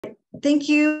Thank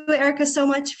you, Erica, so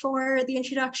much for the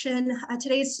introduction.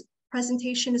 Today's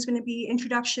presentation is going to be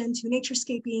Introduction to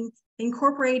NatureScaping,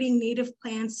 Incorporating Native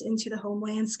Plants into the Home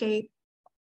Landscape.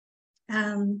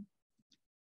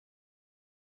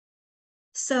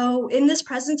 So in this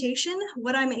presentation,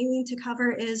 what I'm aiming to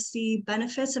cover is the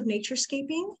benefits of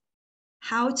NatureScaping,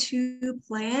 how to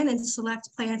plan and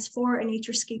select plants for a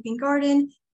NatureScaping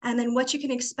garden, and then what you can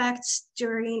expect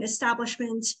during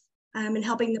establishment and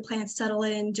helping the plants settle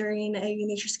in during a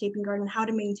NatureScaping garden, how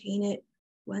to maintain it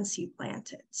once you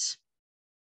plant it.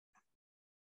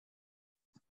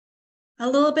 A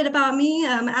little bit about me.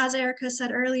 As Erica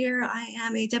said earlier, I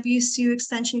am a WSU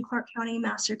Extension Clark County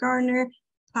Master Gardener,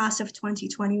 class of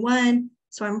 2021.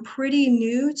 So I'm pretty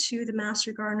new to the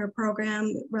Master Gardener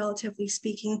program, relatively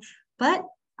speaking, but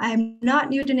I'm not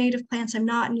new to native plants. I'm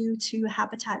not new to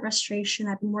habitat restoration.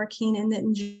 I've been working in the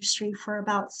industry for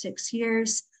about 6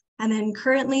 years. And then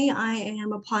currently I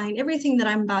am applying everything that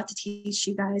I'm about to teach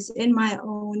you guys in my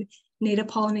own native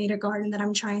pollinator garden that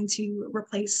I'm trying to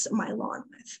replace my lawn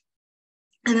with.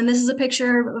 And then this is a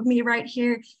picture of me right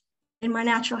here in my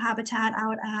natural habitat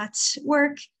out at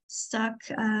work, stuck,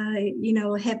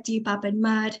 hip deep up in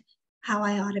mud, how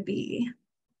I ought to be.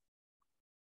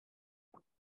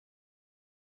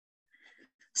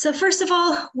 So first of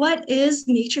all, what is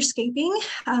NatureScaping?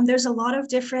 There's a lot of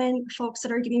different folks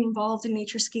that are getting involved in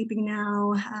NatureScaping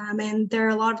now, and there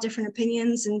are a lot of different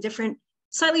opinions and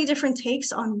slightly different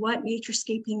takes on what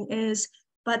NatureScaping is.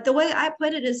 But the way I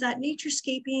put it is that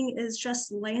NatureScaping is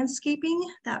just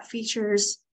landscaping that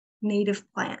features native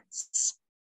plants.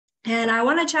 And I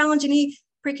want to challenge any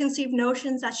preconceived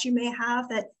notions that you may have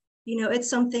that, it's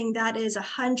something that is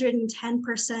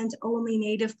 110% only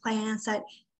native plants, that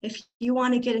if you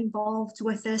want to get involved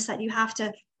with this, that you have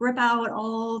to rip out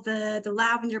all the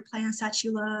lavender plants that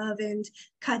you love and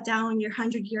cut down your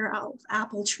 100-year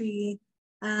apple tree.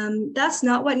 That's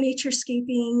not what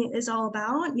NatureScaping is all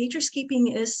about.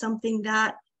 NatureScaping is something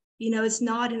that, it's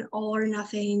not an all or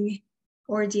nothing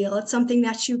ordeal. It's something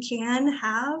that you can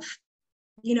have,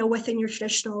 within your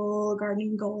traditional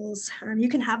gardening goals. You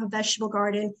can have a vegetable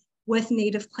garden with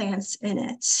native plants in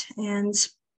it.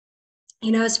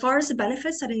 And as far as the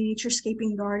benefits that a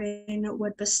NatureScaping garden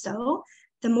would bestow,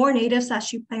 the more natives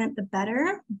that you plant, the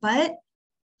better. But,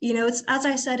 it's, as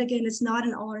I said, again, it's not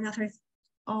an all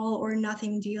or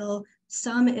nothing deal.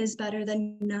 Some is better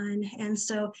than none. And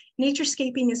so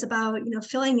NatureScaping is about,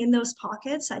 filling in those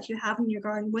pockets that you have in your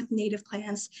garden with native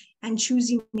plants and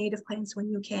choosing native plants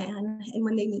when you can and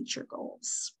when they meet your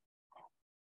goals.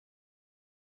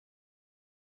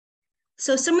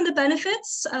 So some of the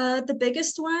benefits, the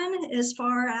biggest one, as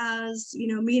far as,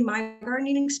 me and my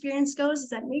gardening experience goes, is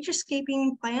that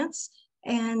NatureScaping plants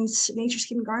and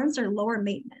NatureScaping gardens are lower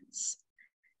maintenance.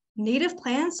 Native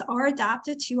plants are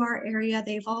adapted to our area.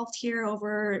 They evolved here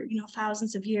over,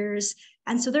 thousands of years.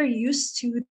 And so they're used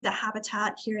to the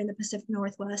habitat here in the Pacific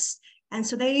Northwest. And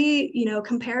so they,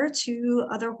 compared to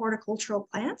other horticultural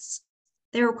plants,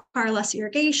 they require less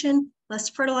irrigation, less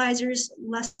fertilizers,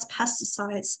 less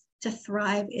pesticides to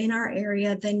thrive in our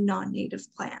area than non-native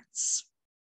plants.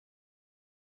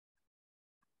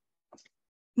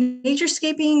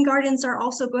 NatureScaping gardens are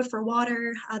also good for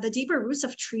water. The deeper roots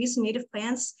of trees and native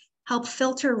plants help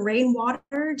filter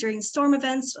rainwater during storm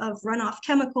events of runoff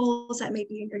chemicals that may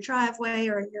be in your driveway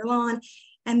or in your lawn,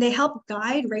 and they help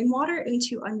guide rainwater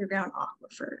into underground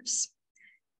aquifers.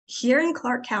 Here in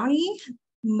Clark County,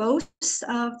 most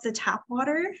of the tap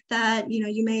water that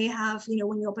you may have when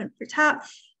you open up your tap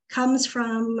comes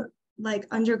from like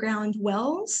underground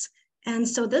wells. And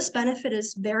so this benefit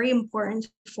is very important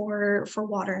for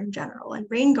water in general. And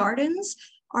rain gardens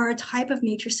are a type of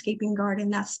NatureScaping garden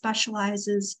that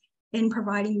specializes in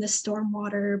providing this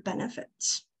stormwater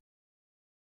benefit.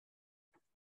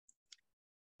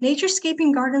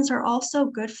 NatureScaping gardens are also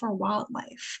good for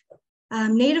wildlife.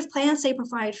 Native plants, they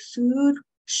provide food,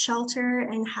 shelter,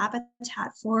 and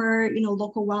habitat for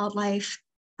local wildlife.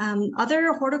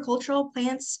 Other horticultural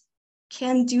plants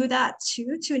can do that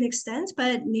too, to an extent,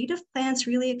 but native plants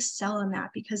really excel in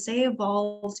that because they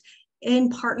evolved in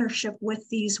partnership with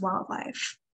these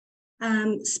wildlife.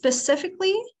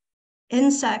 Specifically,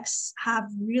 insects have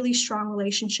really strong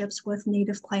relationships with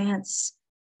native plants.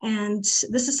 And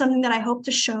this is something that I hope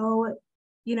to show,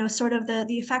 sort of the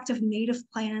effect of native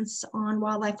plants on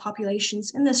wildlife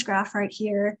populations in this graph right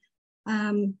here.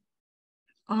 On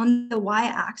the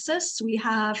y-axis, we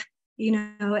have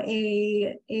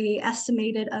a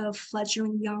estimated of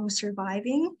fledgling young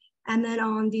surviving, and then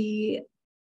on the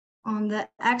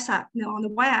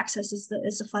y-axis is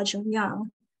the fledgling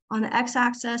young. On the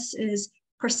x-axis is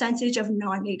percentage of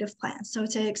non-native plants. So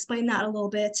to explain that a little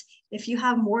bit, if you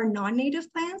have more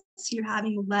non-native plants, you're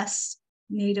having less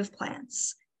native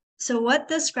plants. So what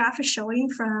this graph is showing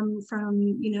from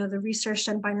the research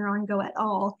done by Narango et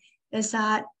al. Is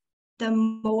that the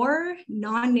more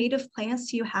non-native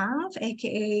plants you have,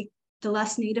 aka the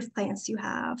less native plants you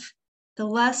have, the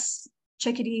less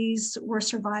chickadees were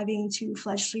surviving to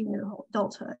fledgling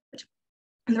adulthood.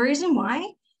 And the reason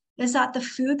why is that the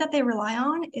food that they rely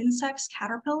on, insects,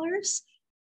 caterpillars,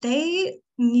 they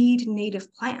need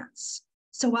native plants.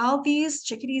 So while these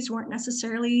chickadees weren't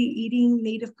necessarily eating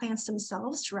native plants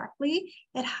themselves directly,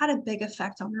 it had a big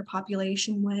effect on their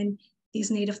population when these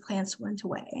native plants went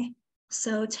away.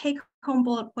 So take home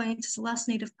bullet point is less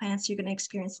native plants, you're going to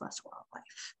experience less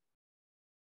wildlife.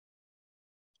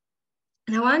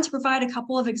 And I wanted to provide a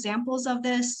couple of examples of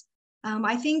this.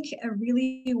 I think a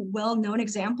really well-known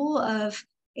example of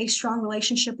a strong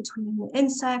relationship between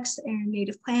insects and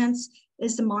native plants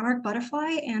is the monarch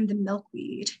butterfly and the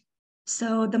milkweed.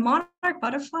 So the monarch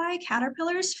butterfly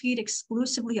caterpillars feed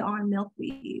exclusively on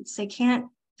milkweeds. They can't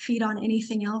feed on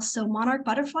anything else. So monarch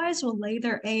butterflies will lay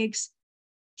their eggs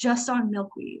just on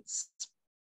milkweeds.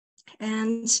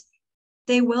 And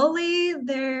they will lay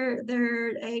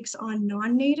their eggs on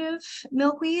non-native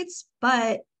milkweeds,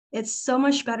 but it's so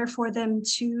much better for them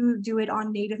to do it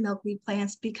on native milkweed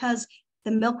plants because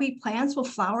the milkweed plants will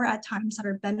flower at times that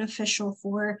are beneficial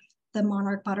for the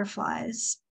monarch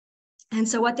butterflies. And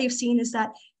so what they've seen is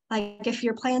that, like, if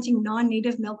you're planting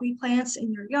non-native milkweed plants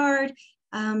in your yard,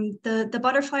 the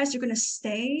butterflies are going to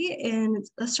stay in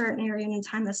a certain area in a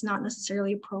time that's not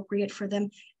necessarily appropriate for them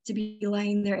to be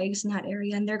laying their eggs in that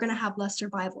area, and they're going to have less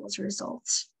survival as a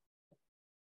result.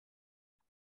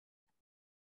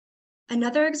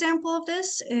 Another example of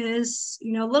this is,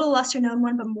 a little lesser known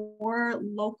one, but more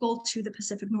local to the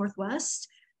Pacific Northwest.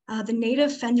 The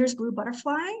native Fender's blue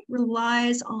butterfly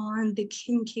relies on the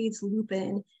Kincaid's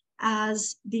lupin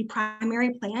as the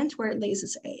primary plant where it lays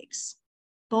its eggs.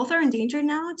 Both are endangered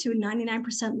now to a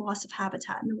 99% loss of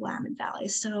habitat in the Willamette Valley.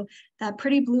 So that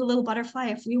pretty blue little butterfly,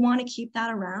 if we want to keep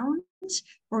that around,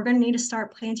 we're going to need to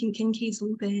start planting Kincaid's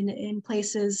lupin in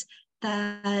places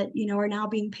that are now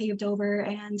being paved over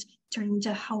and turned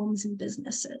into homes and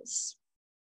businesses.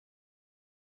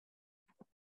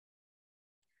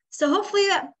 So hopefully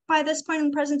by this point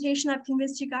in the presentation, I've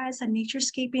convinced you guys that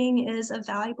naturescaping is a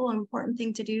valuable and important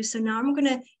thing to do. So now I'm going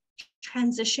to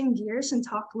transition gears and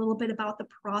talk a little bit about the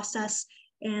process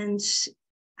and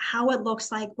how it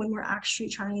looks like when we're actually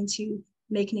trying to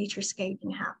make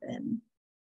naturescaping happen.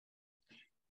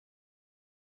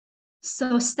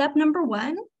 So step number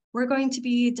one, we're going to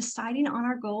be deciding on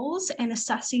our goals and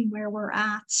assessing where we're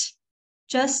at.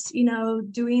 Just,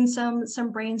 doing some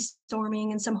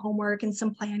brainstorming and some homework and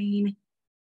some planning.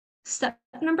 Step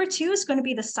number two is going to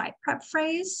be the site prep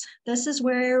phase. This is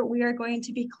where we are going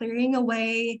to be clearing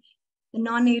away the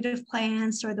non-native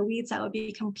plants or the weeds that would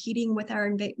be competing with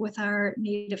our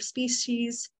native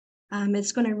species.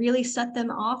 It's going to really set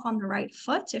them off on the right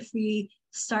foot if we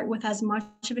start with as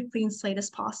much of a clean slate as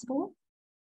possible.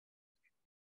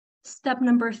 Step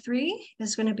number three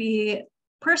is going to be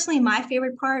personally my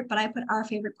favorite part, but I put our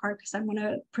favorite part because I'm going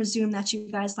to presume that you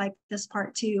guys like this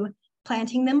part too,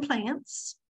 planting them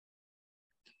plants.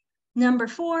 Number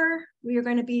four, we are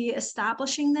going to be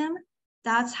establishing them.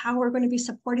 That's how we're going to be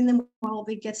supporting them while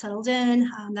they get settled in.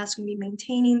 That's going to be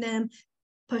maintaining them,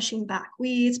 pushing back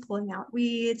weeds, pulling out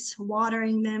weeds,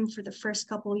 watering them for the first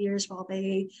couple of years while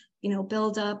they,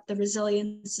 build up the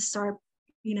resilience to start,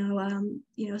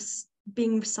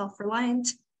 being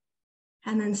self-reliant.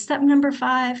 And then step number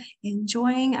five,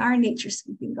 enjoying our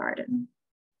naturescaping garden.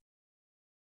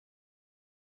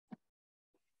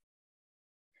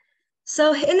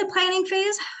 So in the planning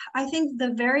phase, I think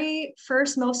the very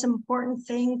first most important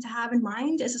thing to have in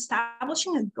mind is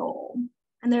establishing a goal.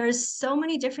 And there's so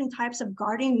many different types of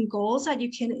gardening goals that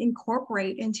you can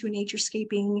incorporate into a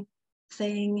naturescaping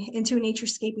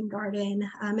garden.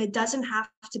 It doesn't have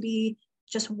to be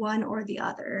just one or the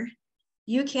other.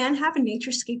 You can have a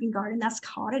naturescaping garden that's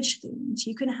cottage themed.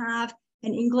 You can have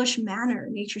an English manor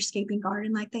naturescaping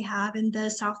garden like they have in the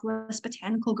Southwest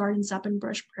Botanical Gardens up in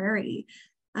Brush Prairie.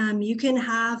 You can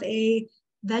have a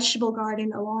vegetable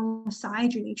garden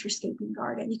alongside your naturescaping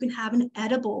garden. You can have an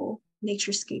edible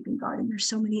naturescaping garden. There's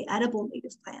so many edible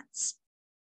native plants.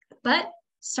 But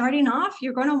starting off,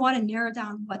 you're going to want to narrow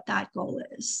down what that goal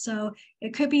is. So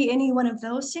it could be any one of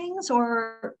those things,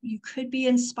 or you could be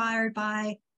inspired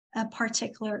by a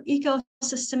particular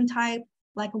ecosystem type,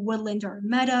 like a woodland or a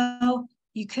meadow.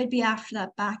 You could be after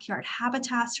that backyard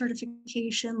habitat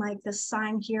certification, like the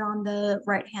sign here on the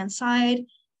right-hand side.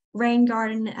 rain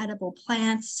garden, edible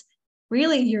plants.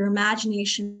 Really, your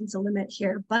imagination's a limit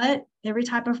here, but every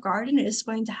type of garden is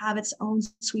going to have its own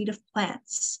suite of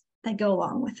plants that go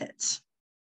along with it.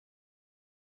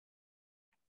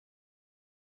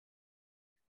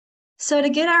 So to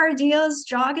get our ideas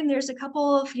jogging, there's a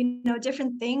couple of,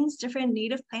 different things, different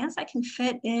native plants that can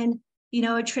fit in,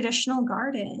 a traditional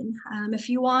garden. If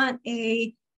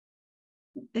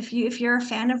you're a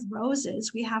fan of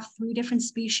roses, we have 3 different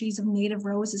species of native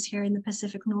roses here in the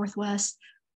Pacific Northwest.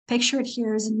 Pictured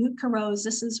here is a Nootka rose.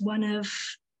 This is one of,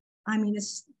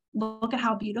 look at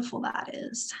how beautiful that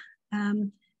is.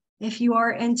 If you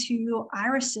are into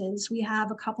irises, we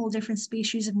have a couple of different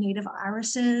species of native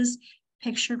irises.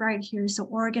 Pictured right here is the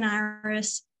Oregon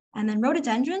iris. And then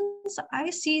rhododendrons, I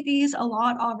see these a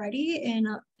lot already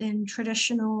in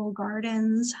traditional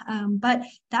gardens, but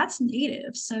that's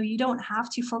native. So you don't have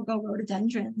to forego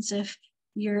rhododendrons if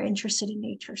you're interested in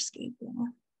naturescaping.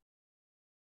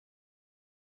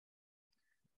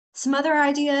 Some other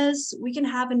ideas, we can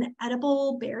have an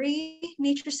edible berry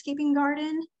naturescaping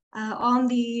garden. On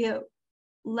the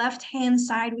left-hand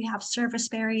side, we have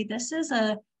serviceberry. This is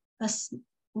a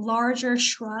larger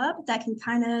shrub that can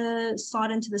kind of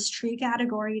slot into this tree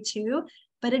category too,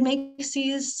 but it makes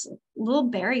these little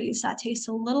berries that taste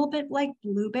a little bit like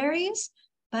blueberries,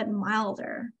 but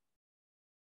milder.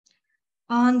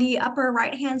 On the upper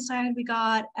right-hand side, we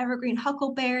got evergreen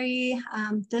huckleberry.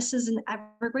 This is an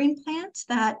evergreen plant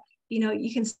that,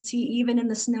 you can see even in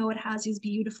the snow, it has these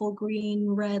beautiful green,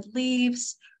 red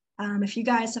leaves. If you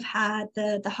guys have had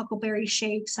the huckleberry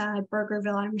shakes at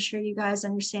Burgerville, I'm sure you guys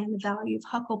understand the value of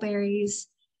huckleberries.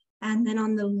 And then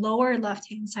on the lower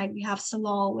left-hand side, we have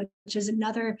salal, which is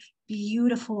another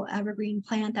beautiful evergreen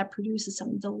plant that produces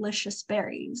some delicious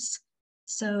berries.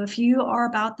 So if you are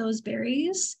about those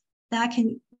berries, that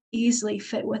can easily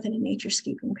fit within a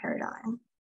naturescaping paradigm.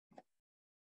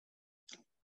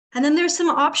 And then there's some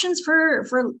options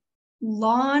for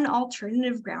lawn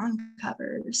alternative ground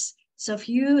covers. So if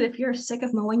you're sick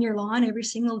of mowing your lawn every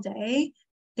single day,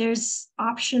 there's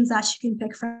options that you can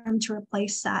pick from to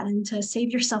replace that and to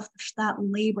save yourself that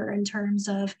labor in terms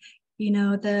of,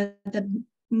 the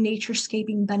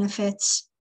naturescaping benefits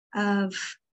of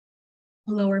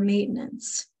lower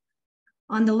maintenance.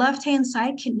 On the left-hand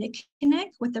side,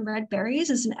 kinnikinnick with the red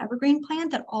berries is an evergreen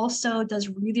plant that also does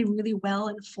really, really well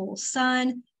in full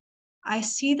sun. I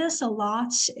see this a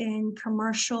lot in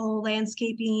commercial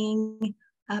landscaping.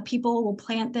 People will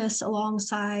plant this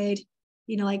alongside,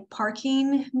 like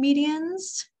parking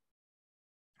medians.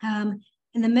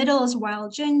 In the middle is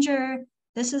wild ginger.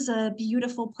 This is a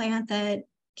beautiful plant that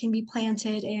can be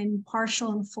planted in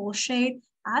partial and full shade,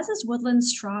 as is woodland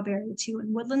strawberry too.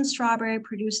 And woodland strawberry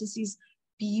produces these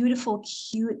beautiful,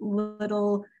 cute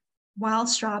little wild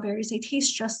strawberries. They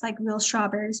taste just like real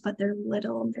strawberries, but they're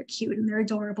little and they're cute and they're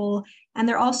adorable. And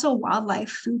they're also a wildlife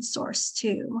food source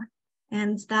too.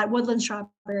 And that woodland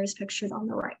strawberry is pictured on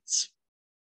the right.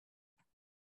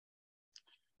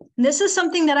 And this is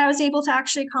something that I was able to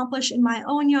actually accomplish in my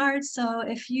own yard. So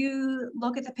if you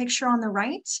look at the picture on the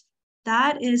right,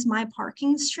 that is my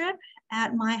parking strip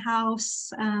at my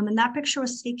house. And that picture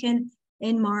was taken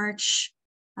in March.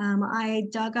 I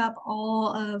dug up all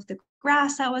of the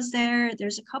grass that was there.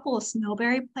 There's a couple of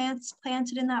snowberry plants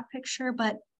planted in that picture,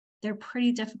 but they're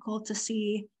pretty difficult to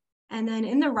see. And then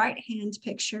in the right-hand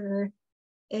picture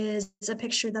is a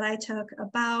picture that I took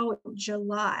about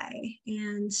July.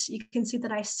 And you can see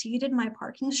that I seeded my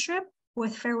parking strip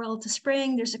with Farewell to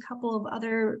Spring. There's a couple of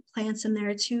other plants in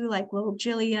there too, like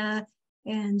Lobelia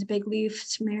and Big Leaf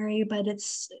Mary, but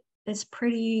it's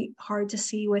pretty hard to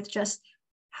see with just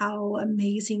how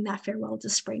amazing that Farewell to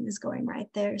Spring is going right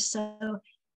there. So,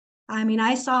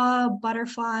 I saw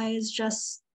butterflies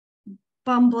just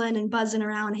bumbling and buzzing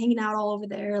around, hanging out all over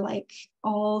there, like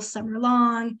all summer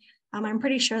long. I'm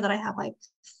pretty sure that I have like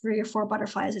 3 or 4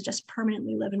 butterflies that just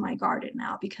permanently live in my garden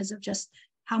now because of just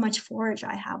how much forage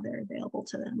I have there available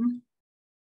to them.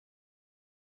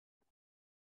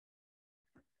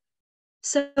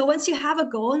 So once you have a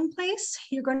goal in place,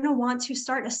 you're going to want to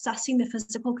start assessing the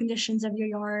physical conditions of your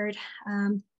yard.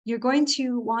 You're going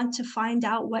to want to find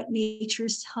out what nature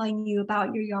is telling you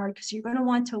about your yard, because you're going to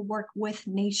want to work with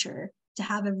nature to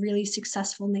have a really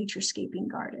successful naturescaping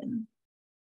garden.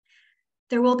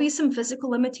 There will be some physical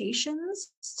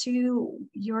limitations to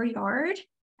your yard.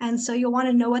 And so you'll want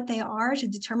to know what they are to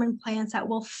determine plants that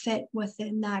will fit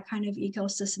within that kind of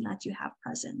ecosystem that you have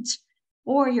present.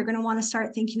 Or you're going to want to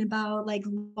start thinking about like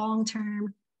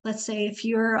long-term, let's say if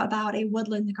you're about a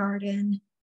woodland garden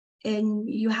and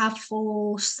you have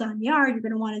full sun yard, you're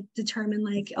going to want to determine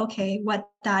like, okay, what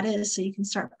that is so you can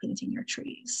start planting your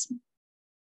trees.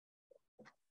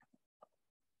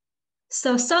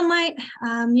 So sunlight,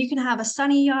 you can have a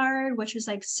sunny yard, which is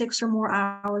like 6 or more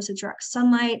hours of direct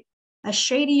sunlight. A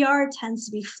shady yard tends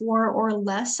to be 4 or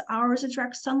less hours of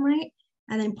direct sunlight.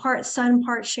 And then part sun,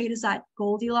 part shade is that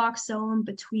Goldilocks zone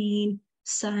between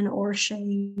sun or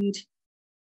shade.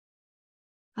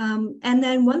 And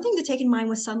then one thing to take in mind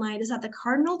with sunlight is that the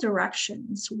cardinal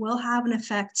directions will have an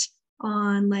effect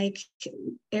on like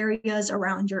areas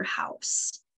around your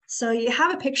house. So you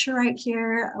have a picture right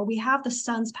here. We have the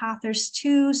sun's path. There's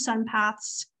 2 sun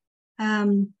paths.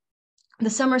 The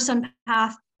summer sun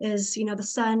path is, you know, the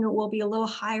sun will be a little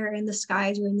higher in the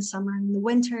sky during the summer, and in the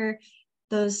winter,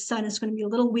 the sun is going to be a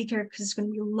little weaker because it's going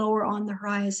to be lower on the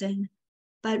horizon.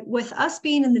 But with us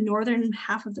being in the northern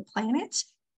half of the planet,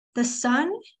 the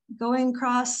sun going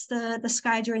across the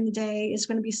sky during the day is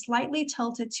going to be slightly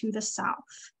tilted to the south.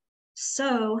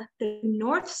 So the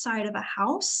north side of a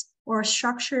house or a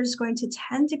structure is going to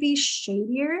tend to be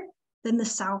shadier than the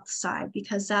south side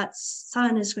because that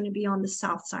sun is going to be on the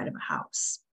south side of a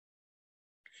house.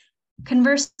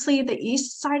 Conversely, the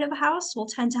east side of a house will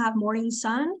tend to have morning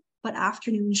sun, but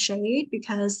afternoon shade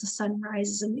because the sun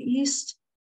rises in the east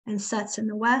and sets in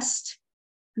the west.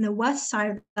 And the west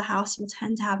side of the house will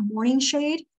tend to have morning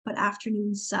shade, but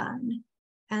afternoon sun.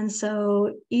 And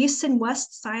so east and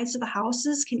west sides of the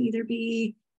houses can either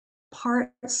be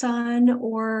part sun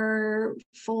or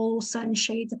full sun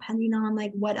shade, depending on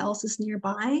like what else is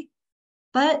nearby.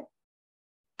 But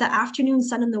the afternoon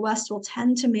sun in the west will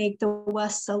tend to make the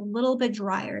west a little bit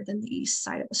drier than the east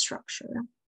side of the structure.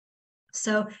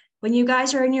 So when you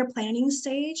guys are in your planning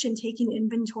stage and taking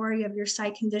inventory of your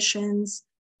site conditions,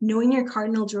 knowing your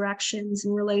cardinal directions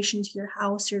in relation to your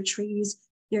house, your trees,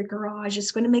 your garage,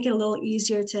 it's going to make it a little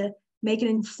easier to make an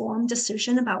informed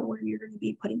decision about where you're going to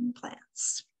be putting your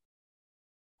plants.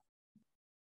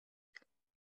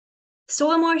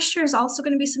 Soil moisture is also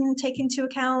going to be something to take into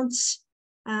account.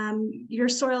 Your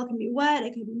soil can be wet,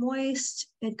 it can be moist,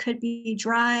 it could be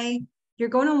dry. You're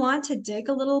going to want to dig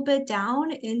a little bit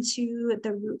down into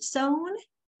the root zone,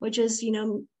 which is, you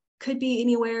know, could be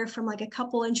anywhere from like a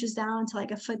couple inches down to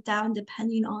like a foot down,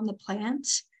 depending on the plant.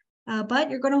 But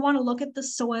you're going to want to look at the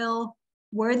soil,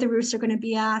 where the roots are going to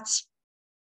be at.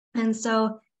 And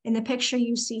so in the picture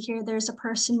you see here, there's a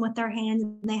person with their hand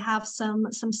and they have some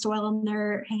soil in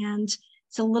their hand.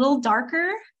 It's a little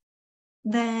darker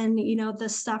than, you know, the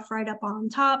stuff right up on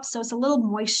top. So it's a little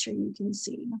moisture you can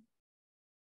see.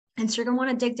 And so you're going to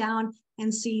want to dig down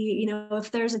and see, you know, if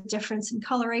there's a difference in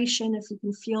coloration, if you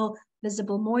can feel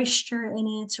visible moisture in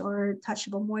it or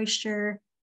touchable moisture.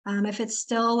 If it's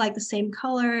still like the same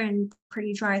color and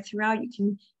pretty dry throughout, you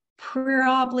can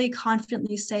probably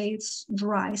confidently say it's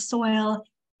dry soil.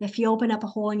 If you open up a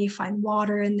hole and you find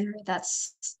water in there,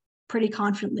 that's pretty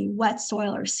confidently wet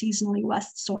soil or seasonally wet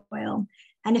soil.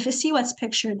 And if you see what's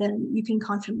pictured, then you can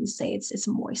confidently say it's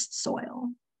moist soil.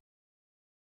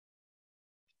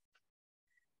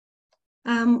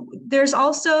 There's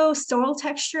also soil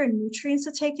texture and nutrients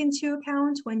to take into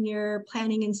account when you're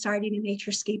planning and starting a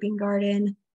NatureScaping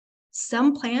garden.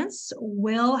 Some plants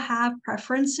will have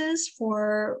preferences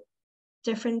for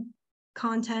different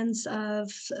contents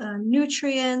of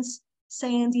nutrients,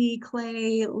 sandy,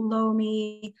 clay,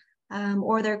 loamy,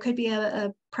 or there could be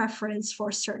a preference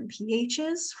for certain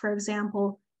pHs. For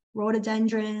example,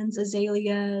 rhododendrons,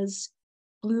 azaleas,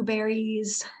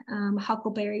 blueberries,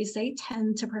 huckleberries, they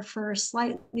tend to prefer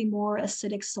slightly more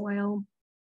acidic soil.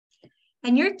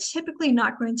 And you're typically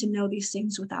not going to know these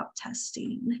things without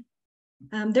testing.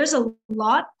 There's a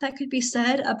lot that could be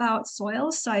said about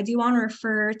soils, so I do want to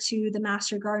refer to the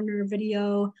Master Gardener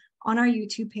video on our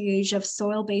YouTube page of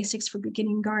soil basics for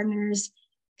beginning gardeners,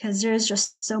 because there's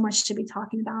just so much to be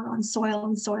talking about on soil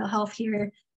and soil health here.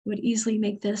 It would easily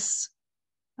make this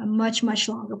a much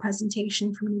longer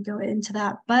presentation for me to go into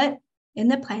that. But in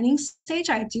the planning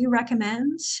stage, I do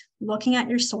recommend looking at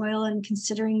your soil and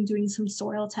considering doing some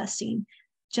soil testing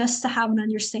just to have an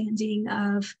understanding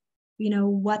of, you know,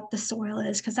 what the soil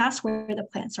is, because that's where the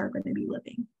plants are going to be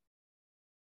living.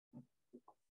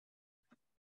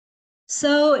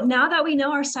 So now that we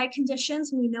know our site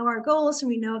conditions and we know our goals and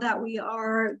we know that we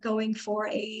are going for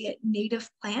a native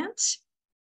plant,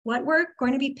 what we're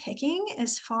going to be picking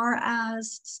as far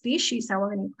as species that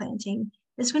we're going to be planting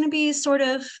is going to be sort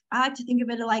of, I like to think of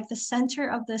it like the center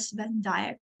of this Venn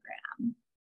diagram.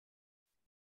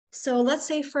 So let's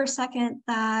say for a second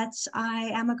that I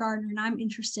am a gardener and I'm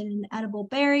interested in edible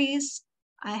berries.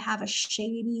 I have a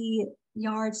shady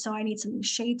yard, so I need something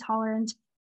shade tolerant.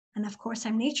 And of course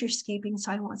I'm NatureScaping,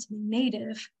 so I want something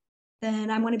native.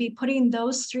 Then I'm going to be putting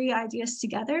those 3 ideas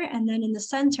together. And then in the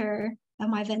center of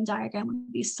my Venn diagram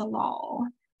would be salal.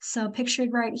 So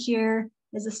pictured right here,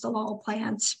 is a salal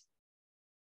plant.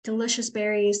 Delicious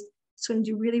berries. It's going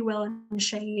to do really well in the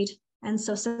shade. And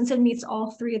so since it meets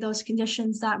all three of those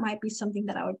conditions, that might be something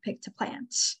that I would pick to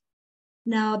plant.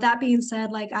 Now, that being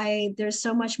said, like there's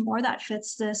so much more that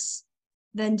fits this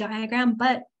Venn diagram,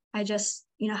 but I just,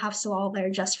 have salal there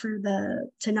just for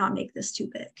to not make this too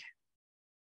big.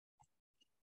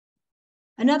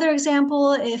 Another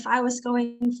example, if I was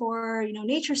going for,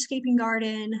 NatureScaping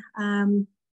garden,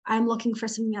 I'm looking for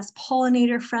something that's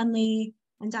pollinator friendly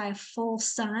and I have full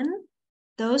sun.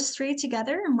 Those three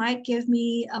together might give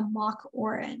me a mock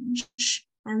orange.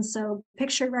 And so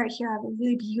pictured right here, I have a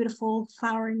really beautiful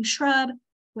flowering shrub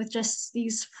with just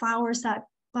these flowers that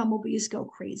bumblebees go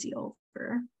crazy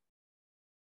over.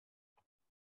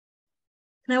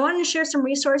 And I wanted to share some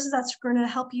resources that's going to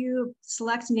help you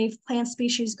select native plant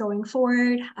species going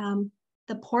forward.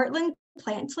 The Portland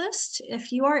Plant List,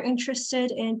 if you are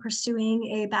interested in pursuing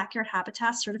a backyard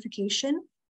habitat certification,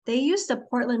 they use the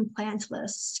Portland Plant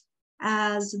List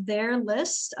as their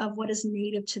list of what is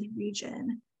native to the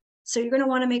region. So you're going to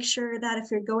want to make sure that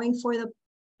if you're going for the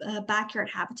backyard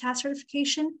habitat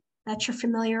certification, that you're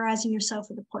familiarizing yourself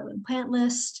with the Portland Plant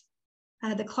List.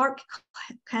 The Clark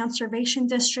Conservation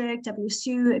District,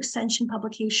 WSU Extension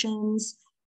Publications,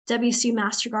 WSU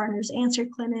Master Gardeners Answer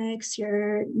Clinics,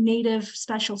 your native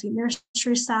specialty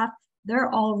nursery staff,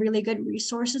 they're all really good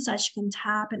resources that you can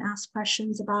tap and ask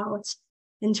questions about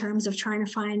in terms of trying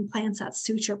to find plants that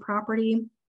suit your property.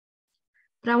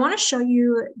 But I want to show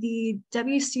you the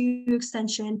WSU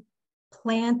Extension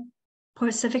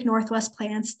Pacific Northwest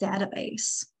Plants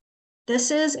database.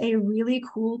 This is a really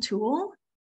cool tool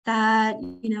that,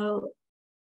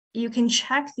 you can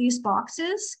check these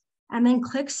boxes and then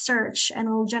click search and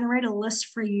it'll generate a list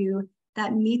for you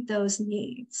that meet those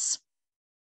needs.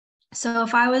 So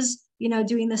if I was,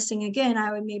 doing this thing again,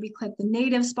 I would maybe click the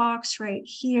natives box right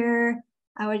here.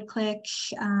 I would click,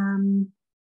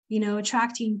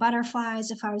 attracting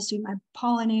butterflies if I was doing my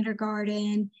pollinator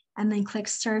garden, and then click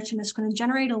search, and it's going to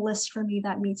generate a list for me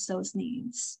that meets those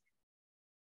needs.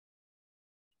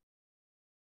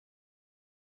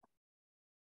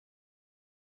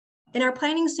 In our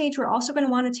planning stage, we're also going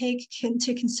to want to take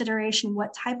into consideration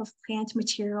what type of plant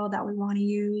material that we want to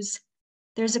use.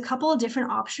 There's a couple of different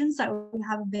options that we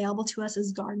have available to us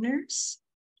as gardeners.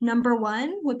 Number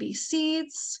one would be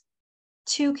seeds,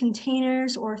 2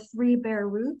 containers, or 3 bare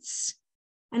roots.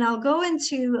 And I'll go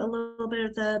into a little bit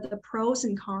of the pros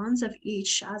and cons of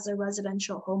each as a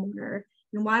residential homeowner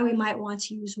and why we might want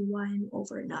to use one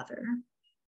over another.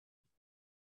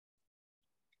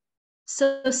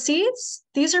 So seeds,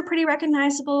 these are pretty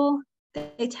recognizable.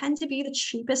 They tend to be the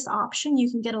cheapest option.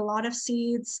 You can get a lot of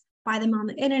seeds, buy them on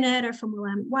the internet or from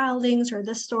Willamette Wildings or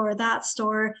this store or that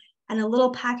store, and a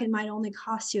little packet might only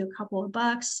cost you a couple of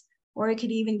bucks, or you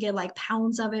could even get like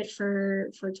pounds of it for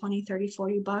 20, 30,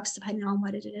 40 bucks, depending on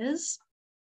what it is.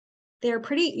 They're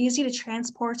pretty easy to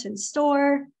transport and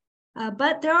store,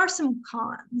 but there are some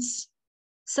cons.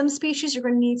 Some species are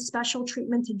going to need special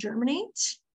treatment to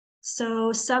germinate.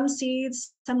 So some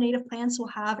seeds, some native plants will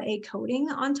have a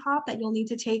coating on top that you'll need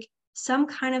to take some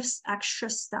kind of extra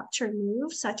step to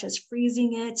remove, such as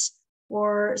freezing it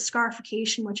or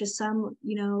scarification, which is some,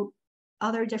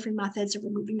 other different methods of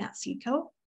removing that seed coat.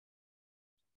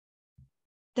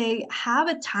 They have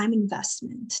a time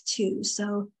investment too.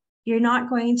 So you're not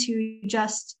going to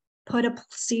just put a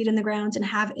seed in the ground and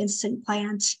have instant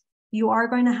plant. You are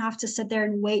going to have to sit there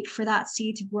and wait for that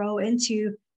seed to grow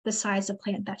into the size of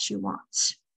plant that you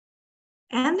want.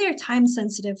 And they're time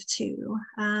sensitive too.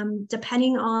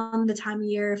 Depending on the time of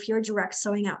year, if you're direct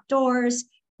sowing outdoors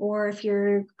or if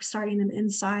you're starting them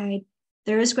inside,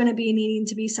 there is going to be needing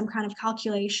to be some kind of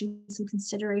calculation, some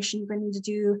consideration you're going to need to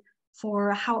do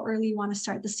for how early you want to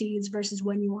start the seeds versus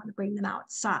when you want to bring them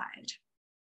outside.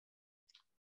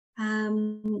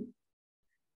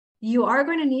 You are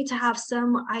going to need to have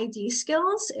some ID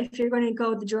skills if you're going to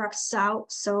go the direct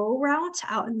sow route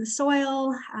out in the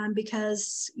soil,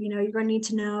 because you're going to need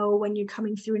to know when you're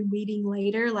coming through and weeding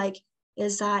later, like,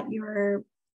 is that your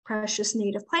precious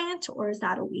native plant or is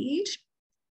that a weed?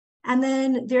 And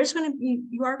then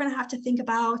you are going to have to think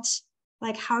about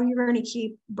like how you're going to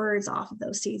keep birds off of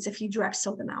those seeds if you direct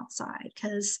sow them outside,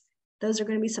 because those are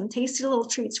going to be some tasty little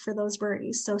treats for those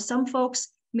birdies. So some folks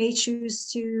may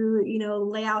choose to,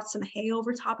 lay out some hay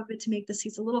over top of it to make the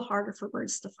seeds a little harder for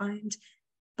birds to find.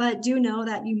 But do know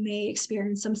that you may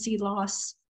experience some seed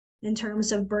loss in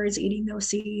terms of birds eating those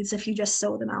seeds if you just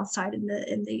sow them outside in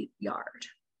the yard.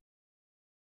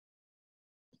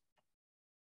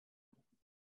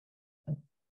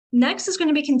 Next is going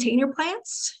to be container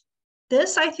plants.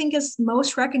 This, I think, is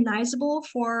most recognizable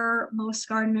for most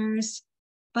gardeners.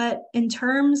 But in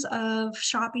terms of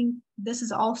shopping, this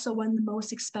is also one of the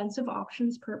most expensive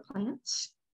options per plant.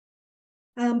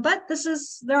 But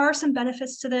there are some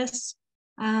benefits to this.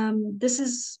 This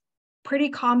is pretty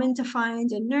common to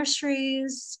find in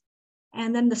nurseries.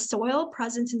 And then the soil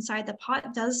present inside the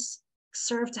pot does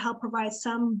serve to help provide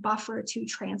some buffer to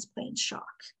transplant shock,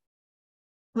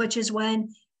 which is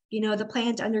when, the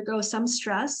plant undergoes some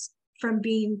stress from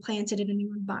being planted in a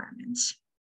new environment.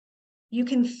 You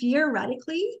can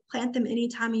theoretically plant them any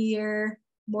time of year.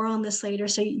 More on this later.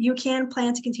 So you can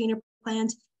plant a container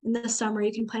plant in the summer,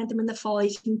 you can plant them in the fall,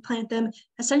 you can plant them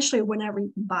essentially whenever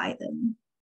you can buy them.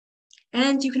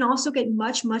 And you can also get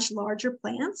much, much larger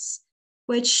plants,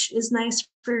 which is nice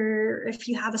for if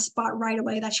you have a spot right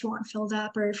away that you want filled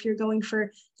up, or if you're going for a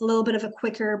little bit of a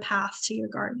quicker path to your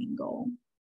gardening goal.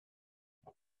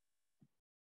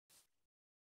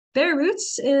 Bare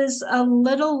roots is a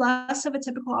little less of a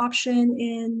typical option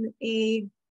in a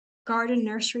garden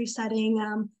nursery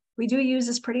setting. We do use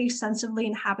this pretty extensively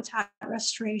in habitat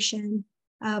restoration,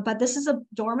 but this is a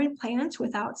dormant plant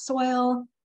without soil.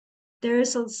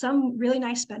 There's some really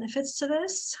nice benefits to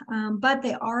this, but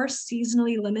they are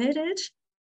seasonally limited.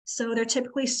 So they're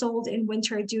typically sold in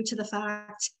winter due to the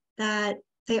fact that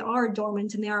they are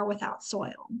dormant and they are without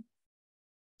soil.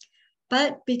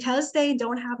 But because they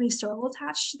don't have any soil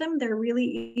attached to them, they're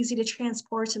really easy to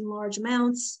transport in large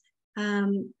amounts.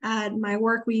 At my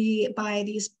work, we buy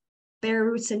these bare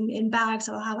roots in bags.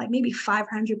 I'll have like maybe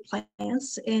 500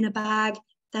 plants in a bag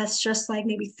that's just like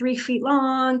maybe 3 feet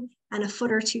long and a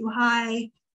foot or two high.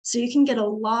 So you can get a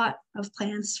lot of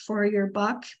plants for your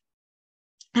buck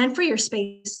and for your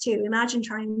space too. Imagine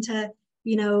trying to,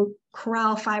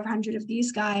 corral 500 of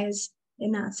these guys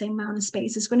in that same amount of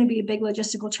space. It's going to be a big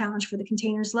logistical challenge for the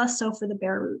containers, less so for the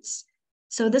bare roots.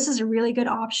 So this is a really good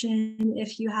option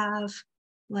if you have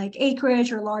like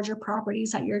acreage or larger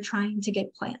properties that you're trying to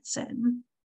get plants in.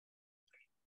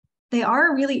 They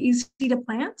are really easy to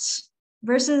plant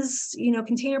versus,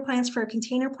 container plants. For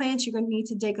container plants, you're going to need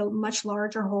to dig a much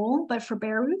larger hole, but for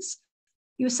bare roots,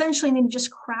 you essentially need to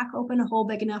just crack open a hole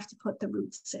big enough to put the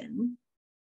roots in.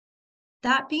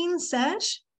 That being said,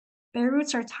 bare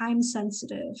roots are time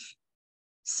sensitive.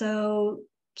 So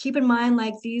keep in mind,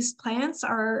 like these plants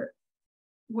are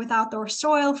without their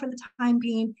soil for the time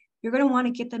being. You're going to want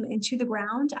to get them into the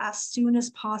ground as soon as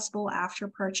possible after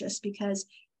purchase, because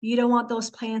you don't want those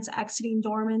plants exiting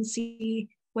dormancy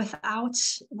without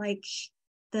like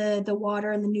the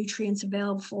water and the nutrients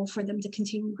available for them to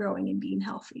continue growing and being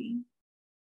healthy.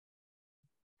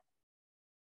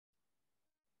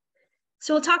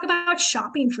 So we'll talk about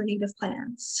shopping for native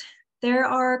plants. There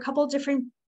are a couple different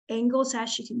angles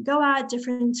that you can go at,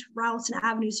 different routes and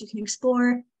avenues you can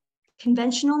explore.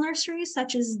 Conventional nurseries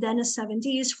such as Dennis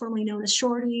 7Ds, formerly known as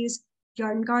Shorties,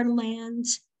 Yard and Garden Land.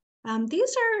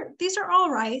 These are all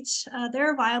right.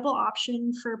 They're a viable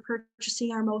option for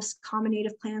purchasing our most common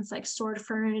native plants like sword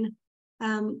fern.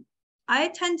 I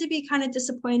tend to be kind of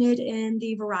disappointed in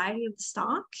the variety of the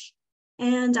stock.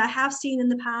 And I have seen in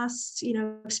the past,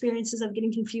 experiences of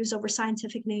getting confused over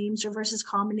scientific names or versus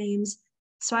common names.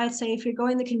 So I'd say if you're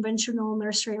going the conventional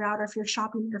nursery route, or if you're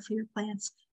shopping there for your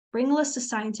plants, bring a list of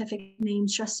scientific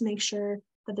names just to make sure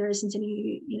that there isn't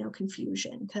any,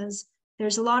 confusion, because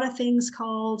there's a lot of things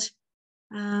called,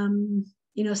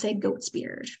 say goat's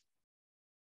beard.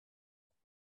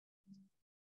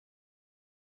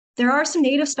 There are some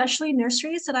native specialty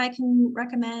nurseries that I can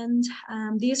recommend.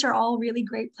 These are all really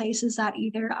great places that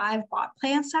either I've bought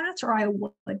plants at or I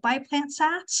would buy plants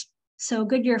at. So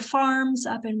Goodyear Farms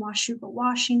up in Washougal,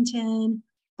 Washington,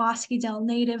 Bosque Dell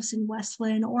Natives in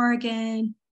Westland,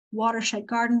 Oregon, Watershed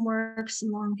Garden Works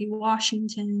in Longview,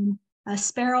 Washington.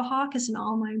 Sparrowhawk is an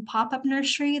online pop-up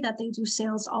nursery that they do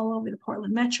sales all over the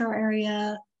Portland metro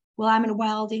area. Willamette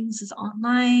Wildings is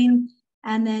online.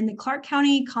 And then the Clark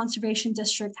County Conservation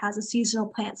District has a seasonal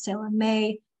plant sale in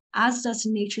May, as does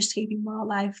the NatureScaping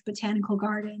Wildlife Botanical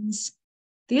Gardens.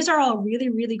 These are all really,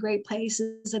 really great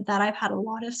places that I've had a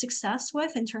lot of success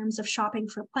with in terms of shopping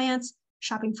for plants,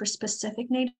 shopping for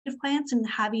specific native plants, and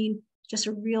having just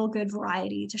a real good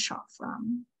variety to shop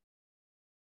from.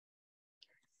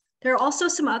 There are also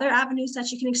some other avenues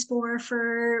that you can explore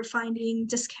for finding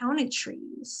discounted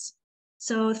trees.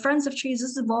 So Friends of Trees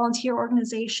is a volunteer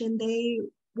organization. They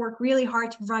work really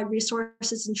hard to provide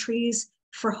resources and trees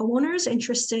for homeowners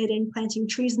interested in planting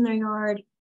trees in their yard.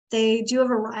 They do a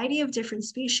variety of different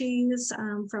species,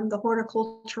 from the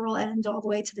horticultural end all the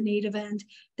way to the native end.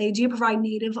 They do provide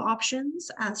native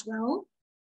options as well.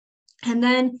 And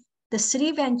then the City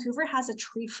of Vancouver has a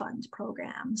tree fund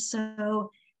program.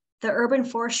 So The urban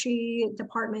forestry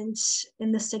department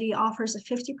in the city offers a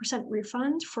 50%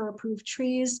 refund for approved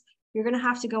trees. You're going to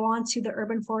have to go on to the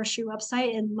urban forestry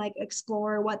website and like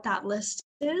explore what that list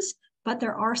is, but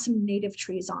there are some native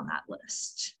trees on that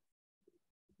list.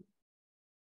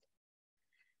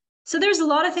 So there's a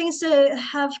lot of things to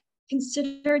have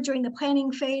considered during the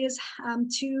planning phase.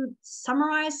 To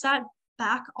summarize that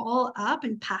back all up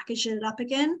and package it up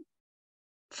again,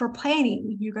 for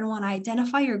planning, you're going to want to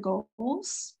identify your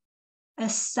goals,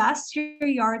 assess your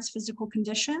yard's physical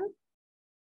condition,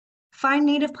 find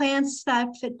native plants that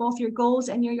fit both your goals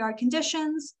and your yard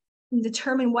conditions, and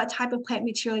determine what type of plant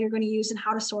material you're going to use and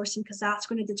how to source them, because that's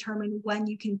going to determine when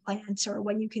you can plant or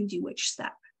when you can do which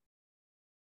step.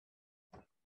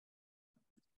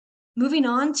 Moving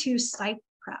on to site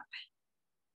prep.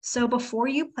 So before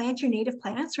you plant your native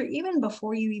plants, or even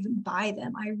before you even buy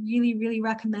them, I really, really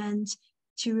recommend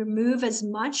to remove as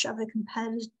much of the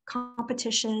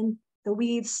competition, the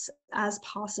weeds, as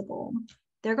possible.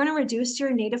 They're going to reduce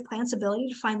your native plant's ability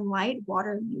to find light,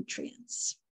 water, and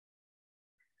nutrients.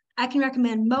 I can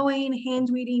recommend mowing, hand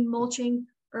weeding, mulching,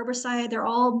 herbicide. They're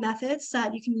all methods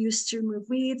that you can use to remove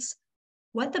weeds.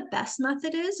 What the best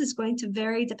method is going to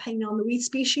vary depending on the weed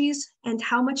species, and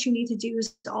how much you need to do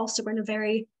is also going to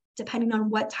vary depending on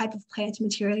what type of plant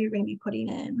material you're going to be putting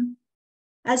in.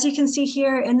 As you can see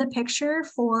here in the picture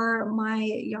for my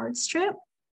yard strip,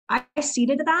 I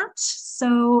seeded that.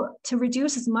 So to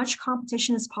reduce as much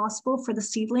competition as possible for the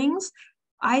seedlings,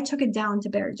 I took it down to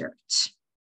bare dirt.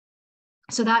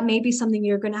 So that may be something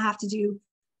you're going to have to do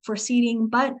for seeding,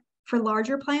 but for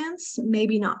larger plants,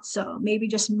 maybe not so. Maybe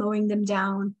just mowing them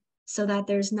down so that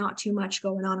there's not too much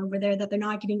going on over there, that they're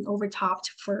not getting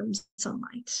overtopped from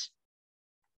sunlight.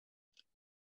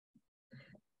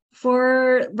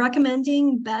 For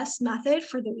recommending best method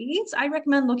for the weeds, I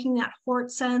recommend looking at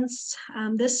HortSense.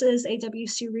 This is a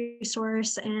WC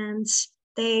resource, and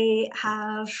they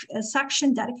have a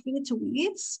section dedicated to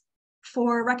weeds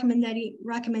for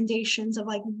recommendations of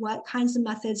like what kinds of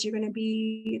methods you're going to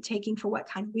be taking for what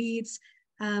kind of weeds.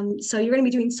 So you're going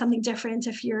to be doing something different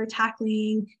if you're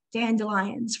tackling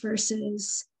dandelions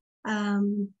versus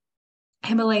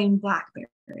Himalayan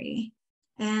blackberry.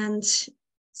 And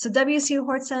so WC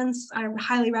HortSense, I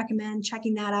highly recommend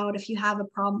checking that out if you have a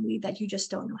problem weed that you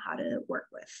just don't know how to work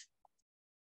with.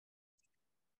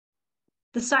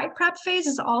 The site prep phase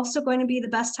is also going to be the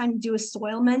best time to do a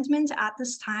soil amendment at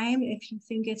this time if you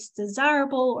think it's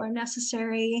desirable or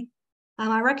necessary.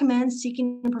 I recommend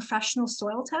seeking a professional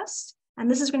soil test, and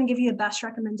this is going to give you the best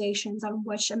recommendations on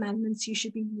which amendments you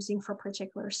should be using for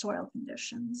particular soil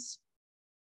conditions.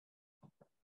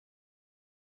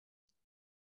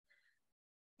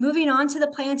 Moving on to the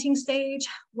planting stage,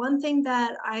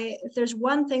 if there's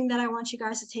one thing that I want you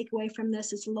guys to take away from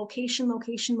this, is location.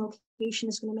 Location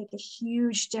is going to make a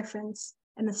huge difference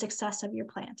in the success of your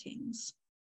plantings.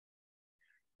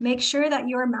 Make sure that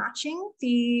you're matching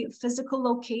the physical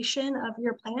location of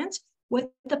your plant with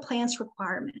the plant's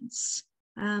requirements.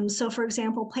 So for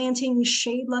example, planting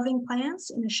shade-loving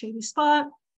plants in a shady spot,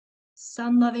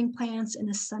 sun-loving plants in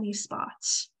a sunny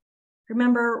spot.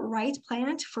 Remember, right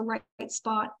plant for right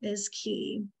spot is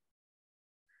key.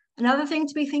 Another thing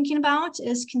to be thinking about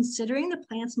is considering the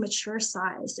plant's mature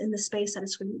size in the space that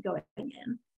it's going to be going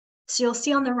in. So you'll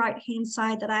see on the right-hand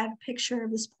side that I have a picture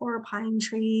of this poor pine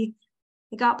tree.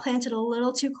 It got planted a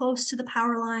little too close to the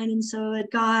power line, and so it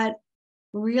got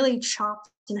really chopped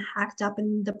and hacked up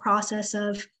in the process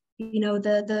of,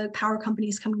 the power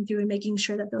companies coming through and making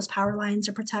sure that those power lines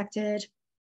are protected.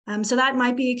 So that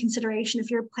might be a consideration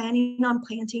if you're planning on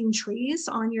planting trees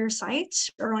on your site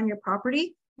or on your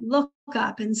property. Look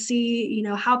up and see,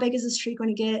 how big is this tree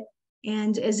going to get,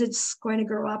 and is it going to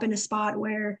grow up in a spot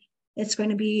where it's going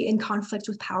to be in conflict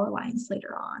with power lines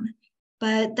later on.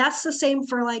 But that's the same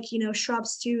for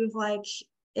shrubs too.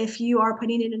 If you are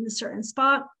putting it in a certain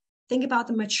spot, think about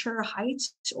the mature height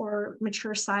or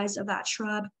mature size of that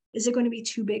shrub. Is it going to be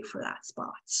too big for that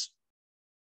spot?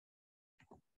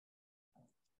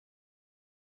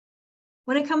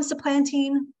 When it comes to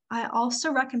planting, I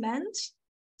also recommend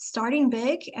starting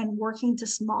big and working to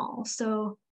small.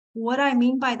 So what I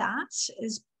mean by that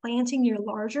is planting your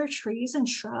larger trees and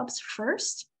shrubs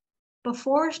first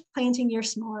before planting your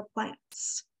smaller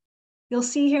plants. You'll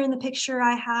see here in the picture,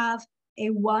 I have a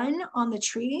 1 on the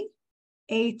tree,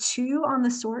 a 2 on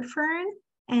the sword fern,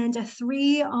 and a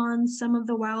 3 on some of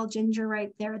the wild ginger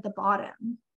right there at the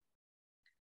bottom.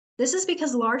 This is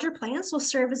because larger plants will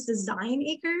serve as design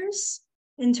acres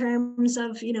in terms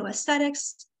of,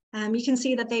 aesthetics. You can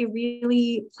see that they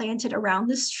really planted around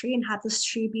this tree and had this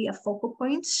tree be a focal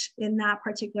point in that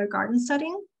particular garden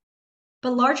setting.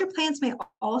 But larger plants may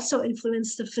also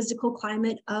influence the physical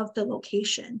climate of the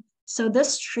location. So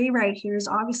this tree right here is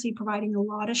obviously providing a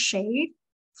lot of shade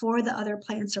for the other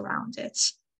plants around it.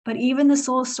 But even this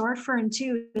little sword fern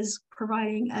too is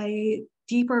providing a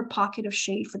deeper pocket of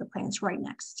shade for the plants right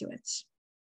next to it.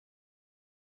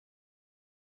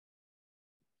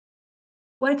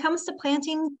 When it comes to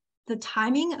planting, the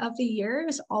timing of the year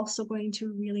is also going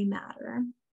to really matter.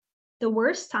 The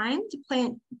worst time to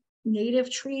plant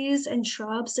native trees and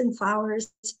shrubs and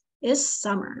flowers is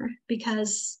summer,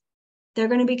 because they're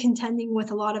going to be contending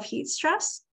with a lot of heat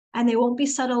stress, and they won't be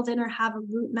settled in or have a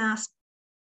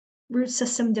root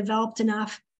system developed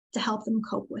enough to help them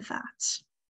cope with that.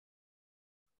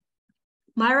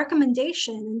 My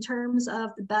recommendation in terms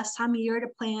of the best time of year to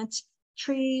plant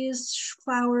trees,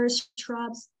 flowers,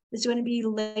 shrubs is going to be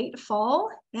late fall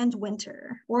and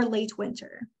winter, or late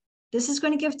winter. This is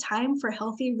going to give time for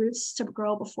healthy roots to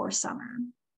grow before summer.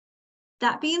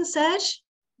 That being said,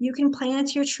 you can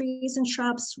plant your trees and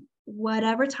shrubs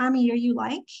whatever time of year you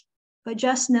like, but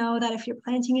just know that if you're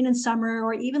planting it in summer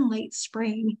or even late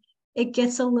spring, it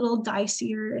gets a little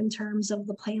dicier in terms of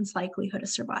the plant's likelihood of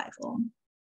survival.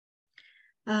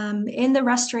 In the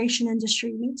restoration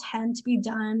industry, we tend to be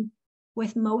done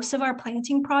with most of our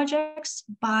planting projects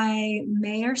by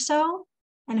May or so.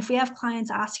 And if we have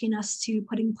clients asking us to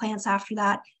put in plants after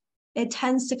that, it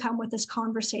tends to come with this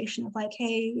conversation of like,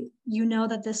 hey, you know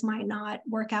that this might not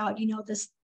work out. You know, this,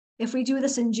 if we do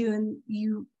this in June,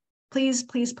 you please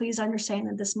understand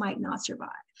that this might not survive.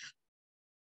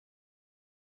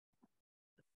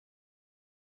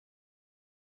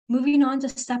 Moving on to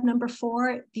step number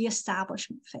 4, the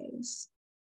establishment phase.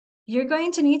 You're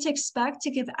going to need to expect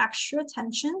to give extra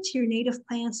attention to your native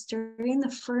plants during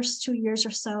the first 2 years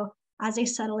or so as they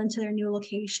settle into their new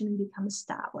location and become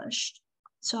established.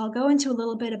 So I'll go into a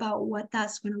little bit about what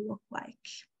that's going to look like.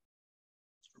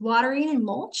 Watering and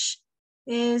mulch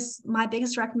is my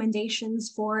biggest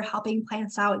recommendations for helping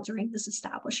plants out during this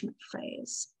establishment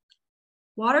phase.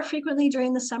 Water frequently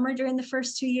during the summer, during the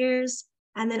first 2 years,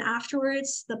 and then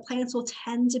afterwards, the plants will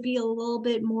tend to be a little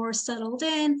bit more settled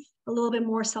in, a little bit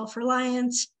more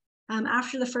self-reliant.